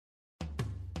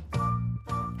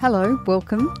Hello,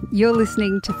 welcome. You're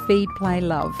listening to Feed, Play,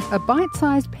 Love, a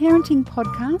bite-sized parenting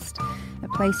podcast, a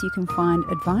place you can find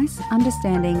advice,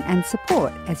 understanding and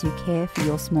support as you care for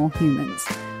your small humans.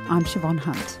 I'm Siobhan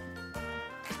Hunt.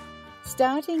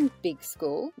 Starting big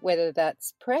school, whether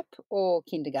that's prep or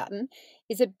kindergarten,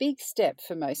 is a big step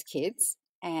for most kids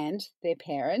and their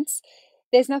parents.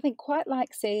 There's nothing quite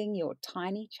like seeing your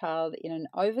tiny child in an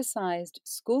oversized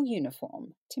school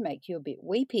uniform to make you a bit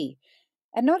weepy.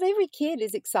 And not every kid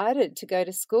is excited to go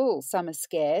to school. Some are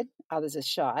scared, others are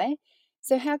shy.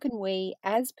 So how can we,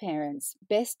 as parents,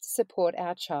 best support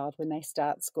our child when they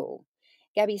start school?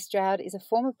 Gabbie Stroud is a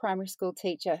former primary school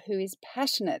teacher who is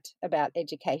passionate about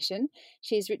education.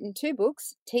 She's written 2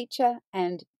 books,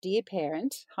 Teacherand Dear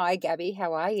ParentShe. Hi, Gabbie,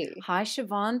 how are you? Hi,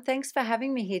 Siobhan. Thanks for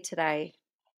having me here today.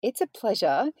 It's a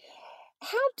pleasure.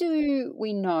 How do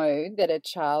we know that a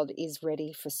child is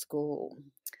ready for school?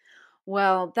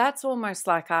 Well, that's almost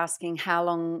like asking how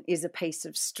long is a piece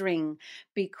of string,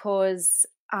 because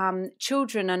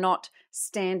children are not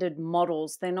standard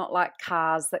models. They're not like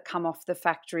cars that come off the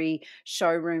factory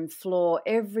showroom floor.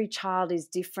 Every child is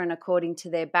different according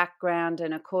to their background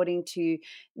and according to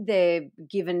their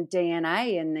given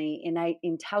DNA and the innate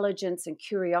intelligence and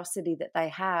curiosity that they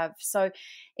have. So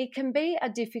it can be a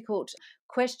difficult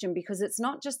question because it's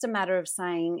not just a matter of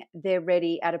saying they're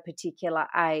ready at a particular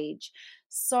age.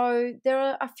 So there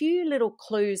are a few little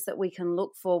clues that we can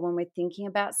look for when we're thinking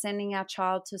about sending our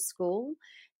child to school.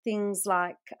 Things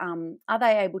like, are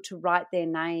they able to write their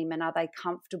name and are they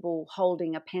comfortable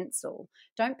holding a pencil?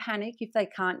 Don't panic if they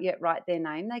can't yet write their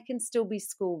name. They can still be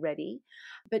school ready.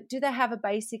 But do they have a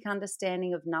basic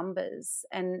understanding of numbers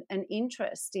and an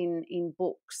interest in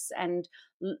books and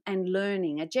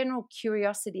learning, a general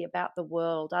curiosity about the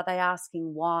world? Are they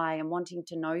asking why and wanting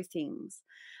to know things?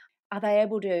 Are they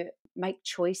able to make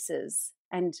choices?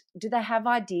 And do they have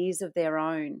ideas of their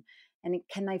own? And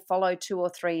can they follow 2 or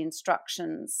 3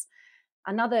 instructions?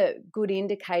 Another good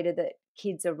indicator that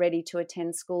kids are ready to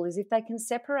attend school is if they can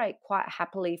separate quite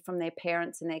happily from their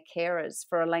parents and their carers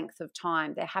for a length of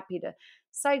time. They're happy to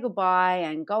say goodbye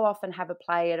and go off and have a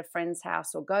play at a friend's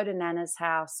house or go to Nana's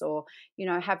house or,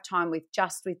 have time with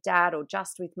dad or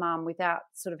just with mum without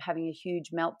sort of having a huge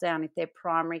meltdown if their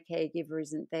primary caregiver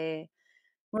isn't there.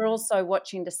 We're also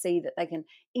watching to see that they can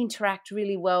interact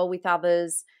really well with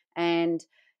others and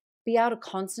be able to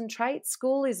concentrate.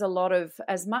 School is a lot of,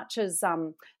 as much as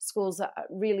schools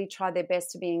really try their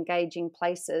best to be engaging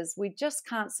places, we just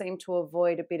can't seem to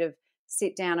avoid a bit of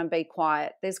sit down and be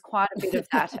quiet. There's quite a bit of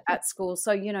that at school.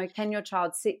 So, can your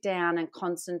child sit down and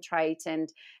concentrate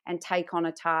and take on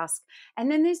a task?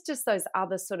 And then there's just those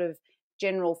other sort of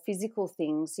general physical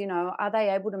things. Are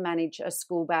they able to manage a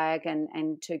school bag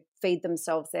and to feed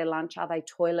themselves their lunch? Are they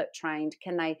toilet trained?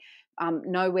 Can they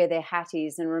know where their hat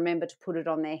is and remember to put it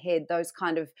on their head? Those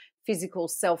kind of physical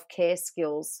self-care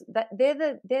skills, that they're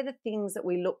the things that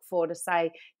we look for to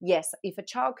say, yes, if a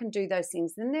child can do those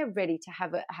things, then they're ready to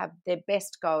have their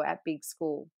best go at big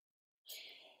school.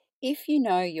 If you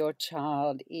know your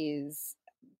child is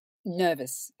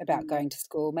nervous about going to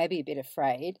school, maybe a bit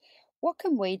afraid, what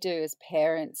can we do as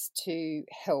parents to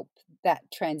help that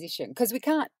transition? Because we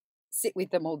can't sit with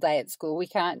them all day at school. We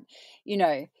can't,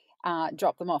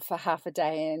 drop them off for half a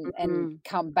day and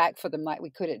come back for them like we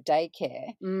could at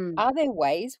daycare. Are there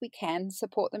ways we can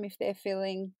support them if they're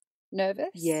feeling nervous?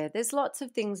 Yeah, there's lots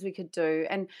of things we could do.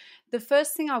 And the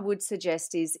first thing I would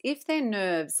suggest is if their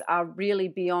nerves are really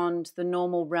beyond the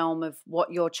normal realm of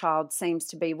what your child seems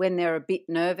to be when they're a bit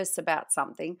nervous about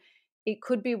something, it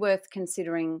could be worth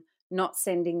considering not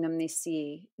sending them this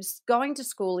year. Just going to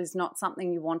school is not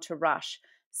something you want to rush.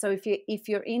 So if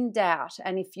you're in doubt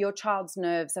and if your child's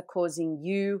nerves are causing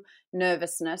you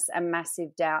nervousness and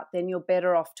massive doubt, then you're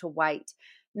better off to wait.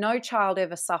 No child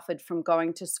ever suffered from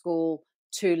going to school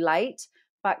too late,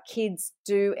 but kids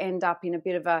do end up in a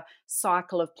bit of a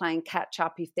cycle of playing catch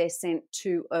up if they're sent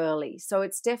too early. So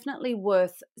it's definitely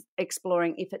worth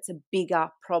exploring if it's a bigger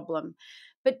problem.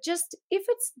 But just if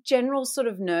it's general sort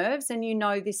of nerves and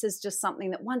this is just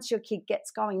something that once your kid gets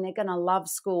going, they're going to love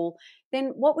school,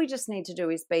 then what we just need to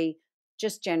do is be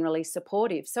just generally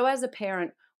supportive. So as a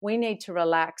parent, we need to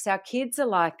relax. Our kids are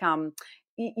like,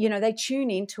 they tune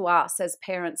into us as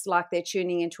parents like they're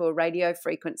tuning into a radio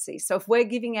frequency. So if we're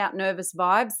giving out nervous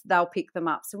vibes, they'll pick them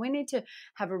up. So we need to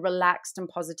have a relaxed and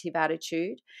positive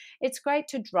attitude. It's great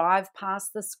to drive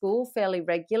past the school fairly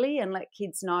regularly and let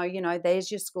kids know, there's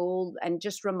your school, and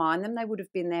just remind them they would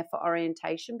have been there for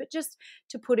orientation, but just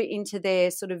to put it into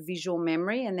their sort of visual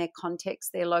memory and their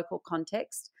context, their local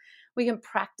context. We can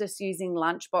practice using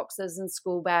lunch boxes and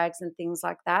school bags and things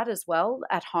like that as well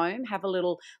at home. Have a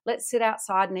little, let's sit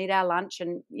outside and eat our lunch,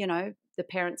 and, the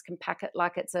parents can pack it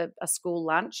like it's a school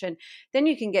lunch, and then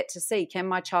you can get to see, can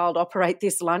my child operate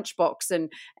this lunchbox and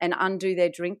undo their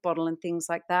drink bottle and things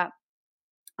like that.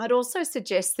 I'd also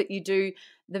suggest that you do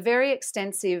the very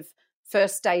extensive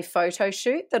first day photo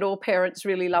shoot that all parents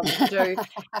really love to do.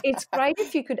 It's great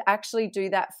if you could actually do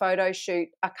that photo shoot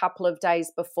a couple of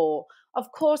days before. Of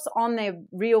course, on their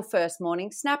real first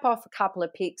morning, snap off a couple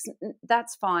of pics,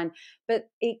 that's fine, but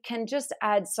it can just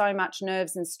add so much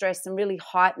nerves and stress and really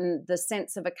heighten the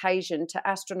sense of occasion to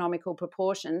astronomical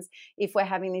proportions if we're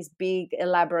having this big,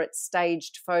 elaborate,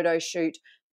 staged photo shoot,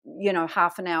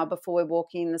 half an hour before we're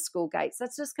walking in the school gates.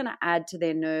 That's just going to add to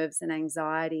their nerves and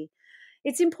anxiety.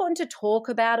 It's important to talk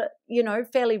about it,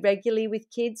 fairly regularly with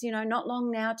kids, not long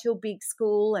now till big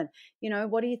school, and,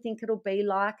 what do you think it'll be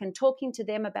like, and talking to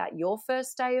them about your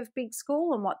first day of big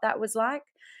school and what that was like,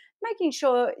 making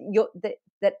sure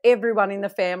that everyone in the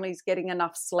family is getting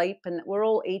enough sleep and that we're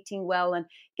all eating well and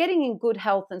getting in good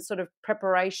health and sort of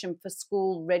preparation for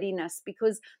school readiness,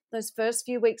 because those first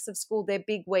few weeks of school, they're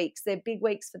big weeks. They're big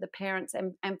weeks for the parents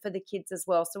and for the kids as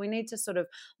well. So we need to sort of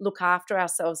look after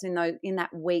ourselves in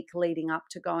that week leading up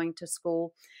to going to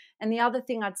school. And the other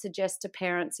thing I'd suggest to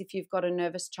parents, if you've got a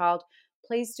nervous child,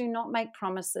 please do not make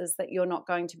promises that you're not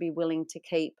going to be willing to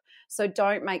keep. So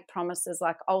don't make promises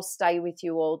like, I'll stay with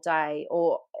you all day,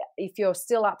 or if you're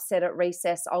still upset at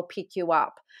recess, I'll pick you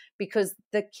up, because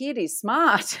the kid is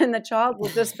smart and the child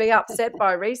will just be upset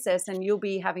by recess and you'll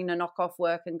be having to knock off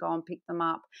work and go and pick them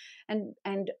up.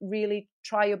 And really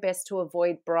try your best to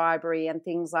avoid bribery and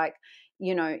things like,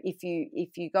 if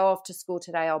you go off to school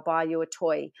today, I'll buy you a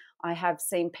toy. I have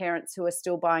seen parents who are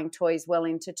still buying toys well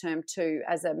into term 2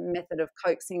 as a method of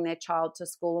coaxing their child to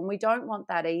school, and we don't want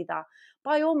that either.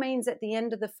 By all means, at the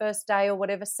end of the first day or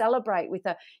whatever, celebrate with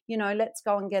let's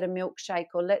go and get a milkshake,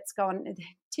 or let's go and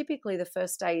typically the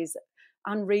first day is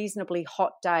unreasonably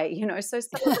hot day, so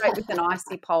celebrate with an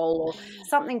icy pole or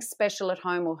something special at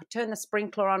home, or turn the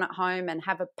sprinkler on at home and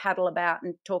have a paddle about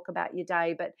and talk about your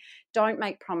day. But don't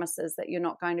make promises that you're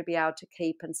not going to be able to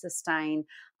keep and sustain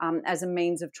as a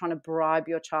means of trying to bribe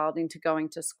your child into going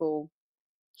to school.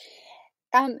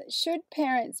 Should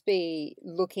parents be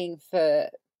looking for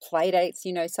play dates?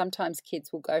 Sometimes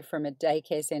kids will go from a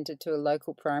daycare centre to a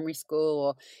local primary school,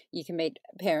 or you can meet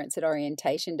parents at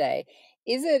orientation day.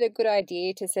 Is it a good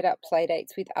idea to set up play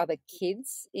dates with other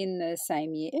kids in the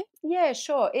same year? Yeah,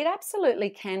 sure. It absolutely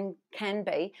can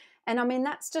be. And I mean,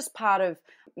 that's just part of,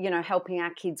 helping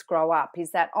our kids grow up,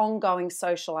 is that ongoing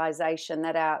socialization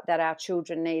that our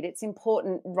children need. It's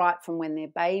important right from when they're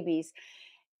babies.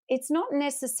 It's not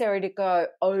necessary to go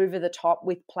over the top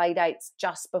with play dates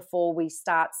just before we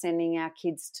start sending our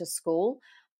kids to school,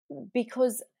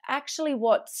 because actually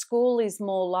what school is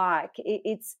more like,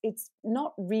 it's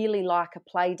not really like a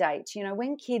play date.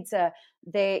 When kids are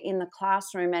there in the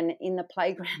classroom and in the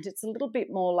playground, it's a little bit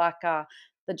more like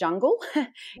the jungle.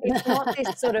 It's not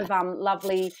this sort of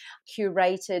lovely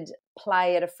curated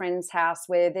play at a friend's house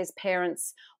where there's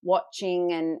parents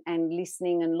watching and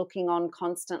listening and looking on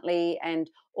constantly and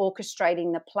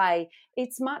orchestrating the play.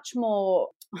 It's much more,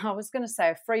 I was going to say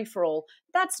a free-for-all.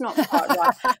 That's not quite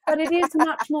right, but it is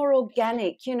much more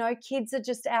organic. Kids are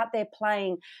just out there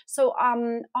playing. So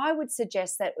I would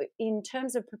suggest that in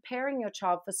terms of preparing your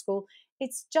child for school,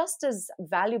 it's just as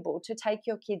valuable to take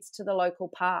your kids to the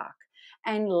local park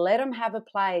and let them have a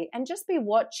play and just be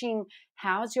watching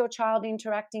how's your child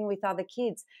interacting with other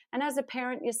kids. And as a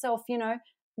parent yourself,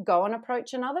 go and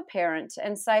approach another parent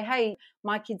and say, hey,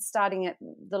 my kid's starting at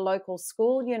the local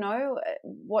school,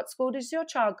 what school does your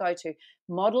child go to?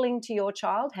 Modeling to your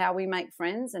child how we make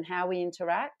friends and how we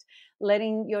interact,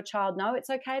 letting your child know it's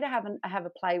okay to have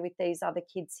a play with these other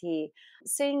kids here,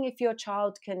 seeing if your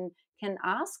child can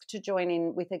ask to join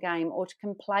in with a game or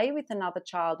can play with another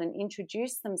child and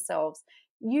introduce themselves.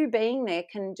 You being there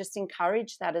can just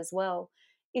encourage that as well.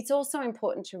 It's also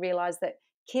important to realize that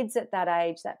kids at that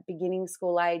age, that beginning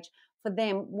school age, for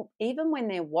them, even when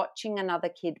they're watching another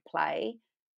kid play,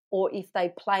 or if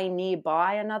they play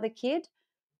nearby another kid,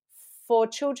 for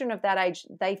children of that age,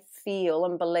 they feel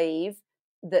and believe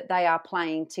that they are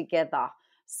playing together.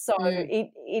 So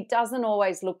it doesn't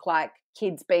always look like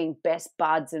kids being best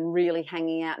buds and really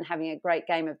hanging out and having a great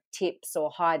game of tips or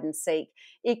hide and seek.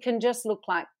 It can just look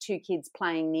like two kids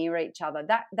playing near each other.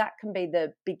 That can be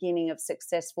the beginning of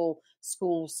successful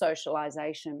school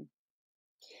socialization.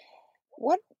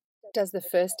 What does the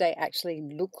first day actually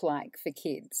look like for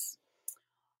kids?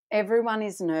 Everyone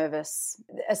is nervous,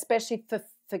 especially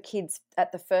for for kids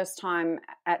at the first time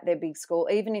at their big school,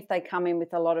 even if they come in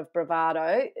with a lot of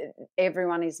bravado,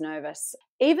 everyone is nervous.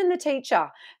 Even the teacher,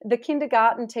 the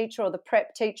kindergarten teacher or the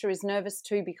prep teacher is nervous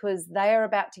too, because they are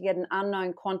about to get an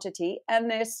unknown quantity and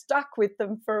they're stuck with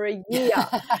them for a year.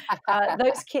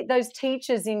 Those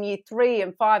teachers in year 3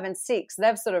 and 5 and 6,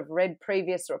 they've sort of read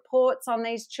previous reports on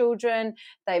these children.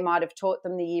 They might have taught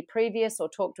them the year previous or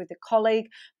talked with a colleague.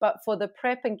 But for the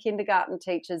prep and kindergarten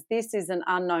teachers, this is an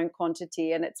unknown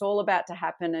quantity and it's all about to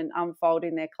happen and unfold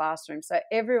in their classroom. So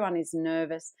everyone is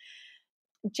nervous.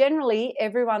 Generally,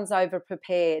 everyone's over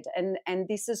prepared, and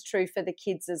this is true for the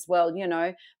kids as well. You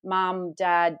know, mum,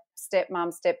 dad,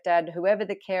 stepmom, stepdad, whoever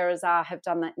the carers are, have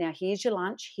done that. Now, here's your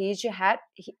lunch, here's your hat.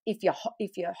 If you're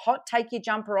hot, take your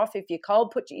jumper off. If you're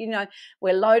cold,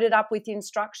 we're loaded up with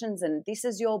instructions, and this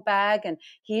is your bag, and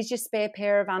here's your spare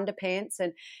pair of underpants.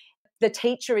 And the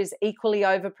teacher is equally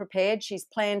over prepared. She's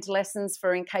planned lessons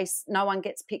for in case no one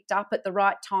gets picked up at the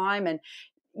right time, and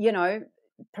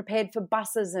prepared for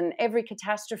buses and every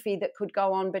catastrophe that could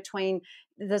go on between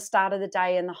the start of the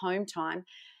day and the home time.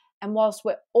 And whilst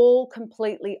we're all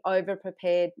completely over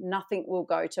prepared, nothing will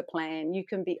go to plan. You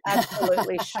can be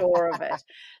absolutely sure of it.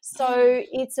 So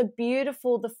it's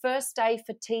the first day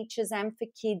for teachers and for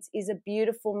kids is a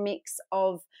beautiful mix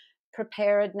of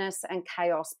preparedness and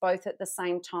chaos, both at the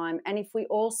same time. And if we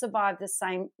all survive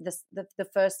the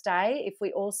first day, if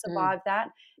we all survive that,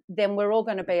 then we're all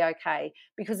going to be okay,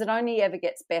 because it only ever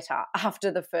gets better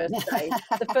after the first day.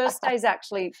 The first day is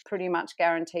actually pretty much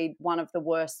guaranteed one of the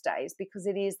worst days, because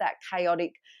it is that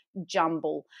chaotic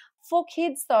jumble. For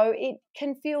kids, though, it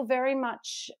can feel very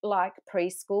much like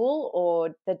preschool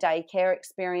or the daycare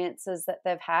experiences that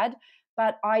they've had.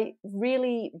 But I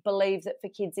really believe that for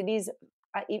kids,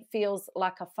 it feels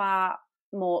like a far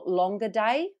more longer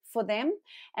day for them.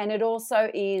 And it also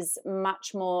is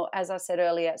much more, as I said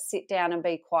earlier, sit down and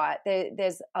be quiet.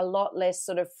 There's a lot less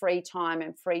sort of free time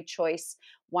and free choice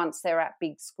once they're at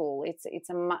big school. It's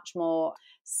a much more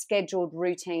scheduled,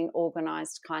 routine,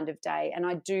 organised kind of day. And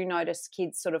I do notice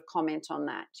kids sort of comment on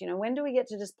that. When do we get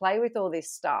to just play with all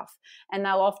this stuff? And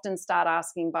they'll often start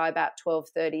asking by about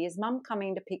 12:30, is mum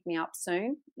coming to pick me up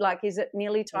soon? Like, is it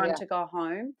nearly time to go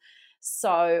home?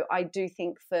 So I do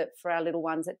think for our little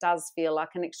ones, it does feel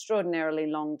like an extraordinarily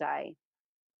long day.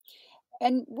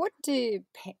 And what do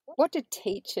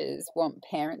teachers want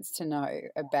parents to know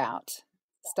about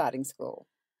starting school?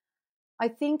 I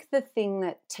think the thing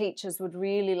that teachers would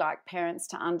really like parents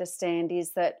to understand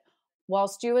is that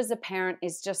whilst you as a parent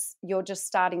you're just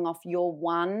starting off your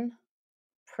one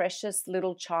precious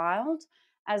little child,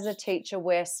 as a teacher,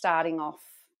 we're starting off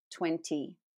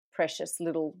 20 precious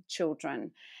little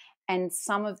children. And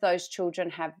some of those children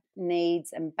have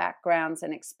needs and backgrounds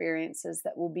and experiences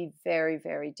that will be very,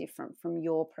 very different from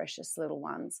your precious little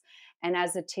ones. And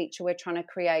as a teacher, we're trying to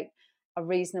create a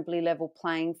reasonably level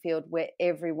playing field where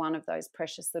every one of those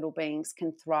precious little beings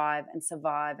can thrive and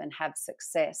survive and have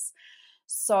success.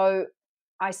 So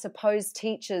I suppose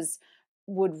teachers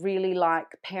would really like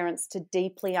parents to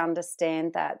deeply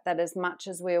understand that as much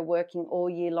as we're working all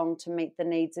year long to meet the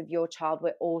needs of your child,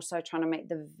 we're also trying to meet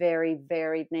the very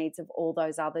varied needs of all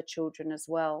those other children as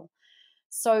well.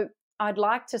 So I'd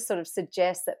like to sort of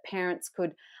suggest that parents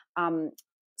could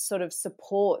sort of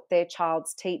support their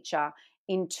child's teacher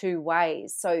in two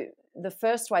ways. So the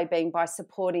first way being by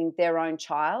supporting their own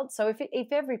child. So if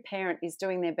every parent is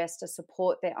doing their best to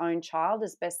support their own child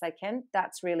as best they can,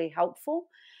 that's really helpful.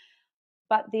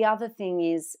 But the other thing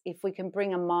is, if we can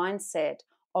bring a mindset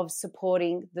of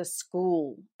supporting the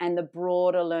school and the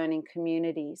broader learning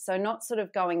community. So not sort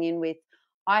of going in with,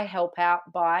 I help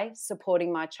out by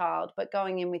supporting my child, but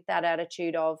going in with that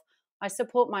attitude of, I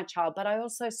support my child, but I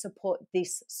also support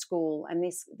this school and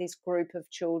this group of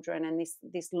children and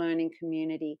this learning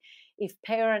community. If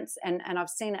parents, and I've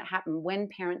seen it happen, when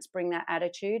parents bring that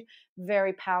attitude,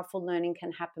 very powerful learning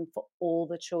can happen for all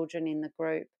the children in the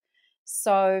group.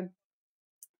 So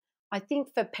I think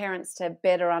for parents to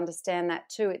better understand that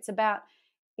too, it's about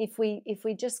if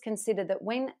we just consider that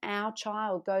when our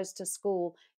child goes to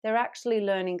school, they're actually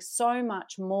learning so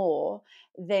much more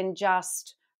than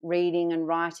just reading and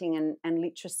writing and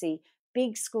literacy.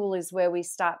 Big school is where we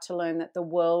start to learn that the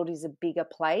world is a bigger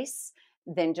place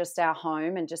than just our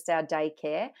home and just our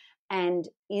daycare. And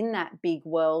in that big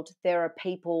world, there are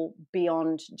people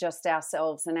beyond just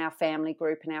ourselves and our family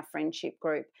group and our friendship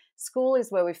group. School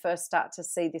is where we first start to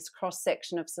see this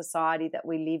cross-section of society that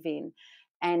we live in.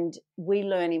 and we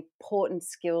learn important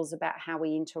skills about how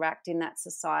we interact in that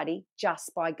society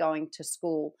just by going to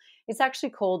school. It's actually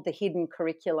called the hidden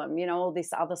curriculum, all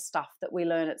this other stuff that we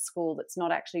learn at school that's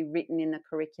not actually written in the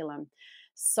curriculum.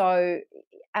 So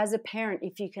as a parent,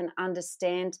 if you can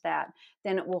understand that,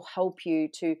 then it will help you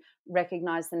to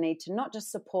recognize the need to not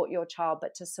just support your child,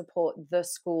 but to support the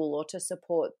school or to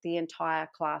support the entire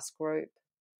class group.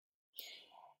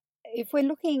 If we're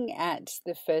looking at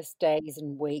the first days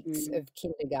and weeks of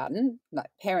kindergarten, like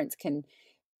parents can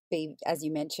be, as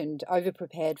you mentioned,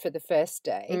 over-prepared for the first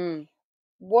day.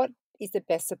 What is the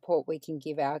best support we can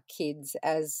give our kids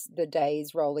as the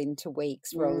days roll into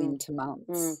weeks, roll into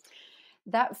months?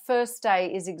 That first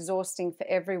day is exhausting for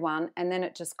everyone, and then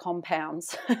it just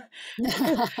compounds.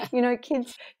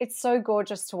 Kids, it's so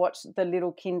gorgeous to watch the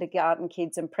little kindergarten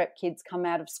kids and prep kids come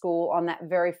out of school on that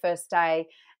very first day.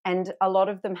 And a lot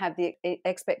of them have the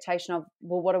expectation of,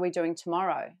 well, what are we doing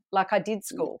tomorrow? Like, I did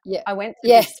school. Yeah. I went to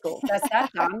Yeah. this school. That's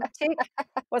that done. Tick.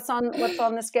 What's on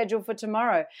the schedule for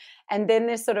tomorrow? And then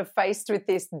they're sort of faced with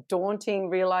this daunting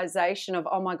realization of,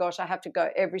 oh my gosh, I have to go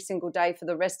every single day for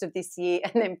the rest of this year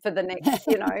and then for the next,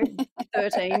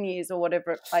 13 years or whatever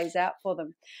it plays out for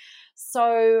them.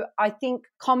 So I think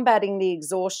combating the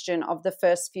exhaustion of the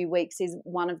first few weeks is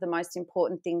one of the most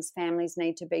important things families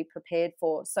need to be prepared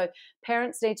for. So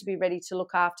parents need to be ready to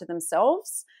look after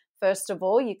themselves. First of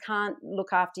all, you can't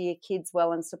look after your kids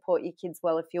well and support your kids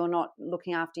well if you're not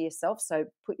looking after yourself. So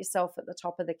put yourself at the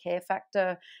top of the care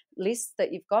factor list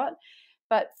that you've got.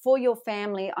 But for your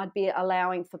family, I'd be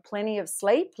allowing for plenty of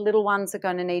sleep. Little ones are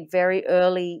going to need very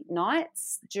early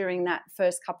nights during that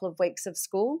first couple of weeks of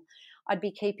school. I'd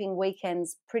be keeping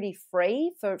weekends pretty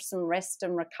free for some rest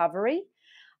and recovery.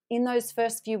 In those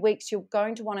first few weeks, you're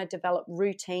going to want to develop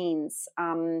routines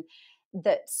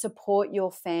that support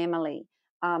your family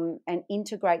and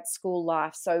integrate school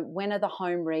life. So when are the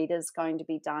home readers going to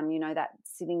be done? That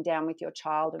sitting down with your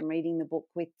child and reading the book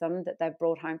with them that they've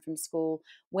brought home from school.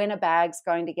 When are bags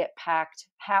going to get packed?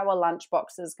 How are lunch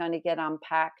boxes going to get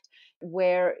unpacked?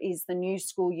 Where is the new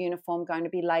school uniform going to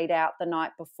be laid out the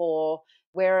night before?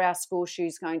 Where are our school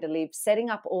shoes going to live? Setting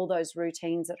up all those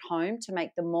routines at home to make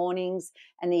the mornings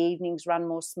and the evenings run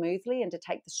more smoothly and to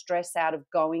take the stress out of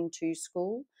going to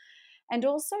school. And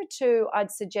also too,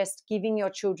 I'd suggest giving your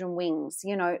children wings.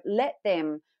 Let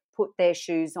them put their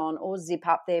shoes on or zip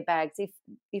up their bags.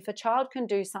 If a child can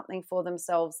do something for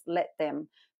themselves, let them.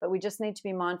 But we just need to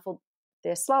be mindful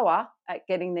they're slower at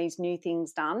getting these new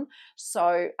things done,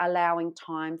 so allowing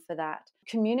time for that.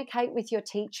 Communicate with your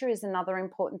teacher is another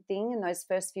important thing in those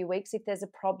first few weeks. If there's a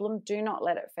problem, do not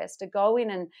let it fester. Go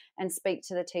in and speak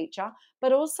to the teacher,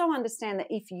 but also understand that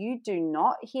if you do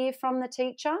not hear from the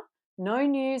teacher, no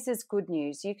news is good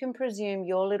news. You can presume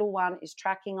your little one is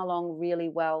tracking along really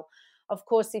well. Of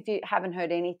course, if you haven't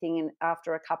heard anything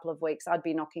after a couple of weeks, I'd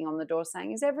be knocking on the door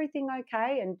saying, is everything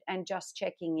okay? And just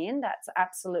checking in. That's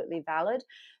absolutely valid.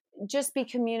 Just be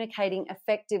communicating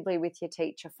effectively with your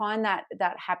teacher. Find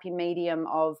that happy medium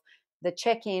of the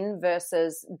check-in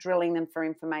versus drilling them for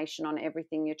information on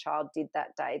everything your child did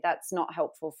that day. That's not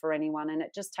helpful for anyone, and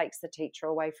it just takes the teacher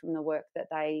away from the work that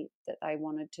they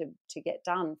wanted to get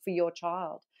done for your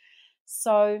child.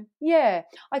 So, yeah,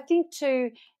 I think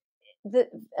too,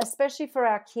 especially for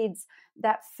our kids,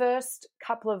 that first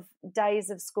couple of days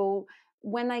of school,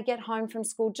 when they get home from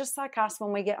school, just like us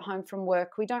when we get home from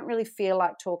work, we don't really feel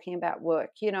like talking about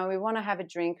work. We want to have a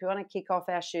drink, we want to kick off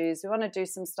our shoes, we want to do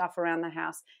some stuff around the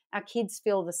house. Our kids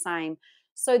feel the same.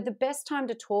 So the best time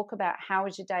to talk about how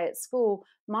was your day at school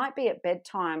might be at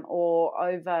bedtime or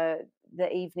over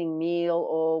the evening meal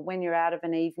or when you're out of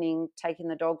an evening taking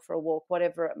the dog for a walk,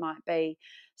 whatever it might be.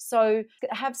 So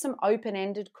have some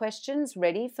open-ended questions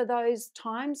ready for those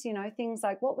times, things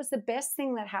like, what was the best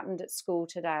thing that happened at school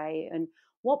today? And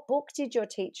what book did your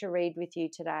teacher read with you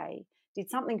today?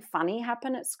 Did something funny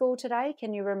happen at school today?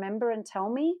 Can you remember and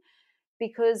tell me?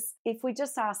 Because if we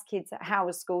just ask kids, how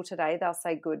was school today? They'll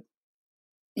say good.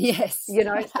 Yes.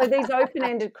 So these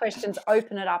open-ended questions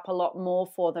open it up a lot more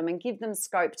for them and give them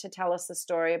scope to tell us a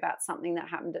story about something that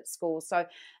happened at school. So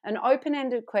an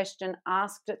open-ended question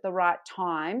asked at the right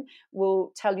time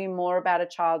will tell you more about a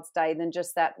child's day than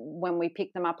just that when we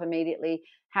pick them up immediately.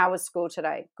 How was school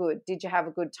today? Good. Did you have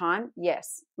a good time?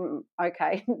 Yes.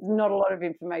 Okay. Not a lot of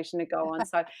information to go on.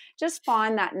 So just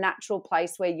find that natural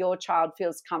place where your child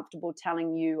feels comfortable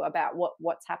telling you about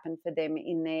what's happened for them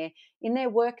in their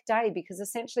work day, because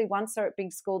essentially essentially once they're at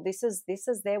big school, this is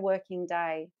their working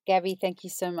day. Gabbie, thank you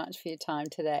so much for your time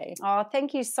today. Oh,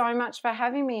 thank you so much for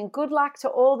having me, and good luck to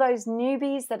all those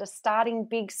newbies that are starting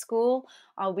big school.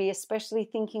 I'll be especially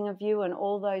thinking of you and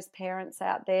all those parents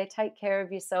out there. Take care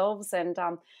of yourselves, and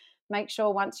make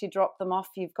sure once you drop them off,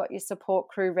 you've got your support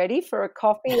crew ready for a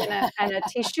coffee and a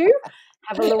tissue.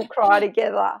 Have a little cry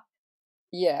together.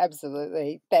 Yeah,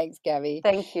 absolutely. Thanks, Gabbie.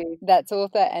 Thank you. That's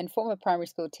author and former primary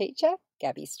school teacher,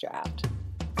 Gabbie Stroud.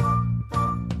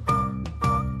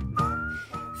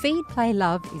 Feed, Play,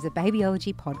 Love is a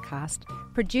babyology podcast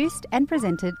produced and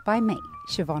presented by me,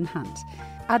 Siobhan Hunt.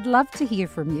 I'd love to hear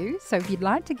from you, so if you'd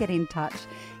like to get in touch,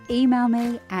 email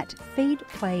me at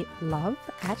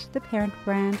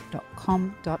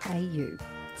feedplaylove@theparentbrand.com.au.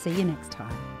 See you next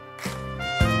time.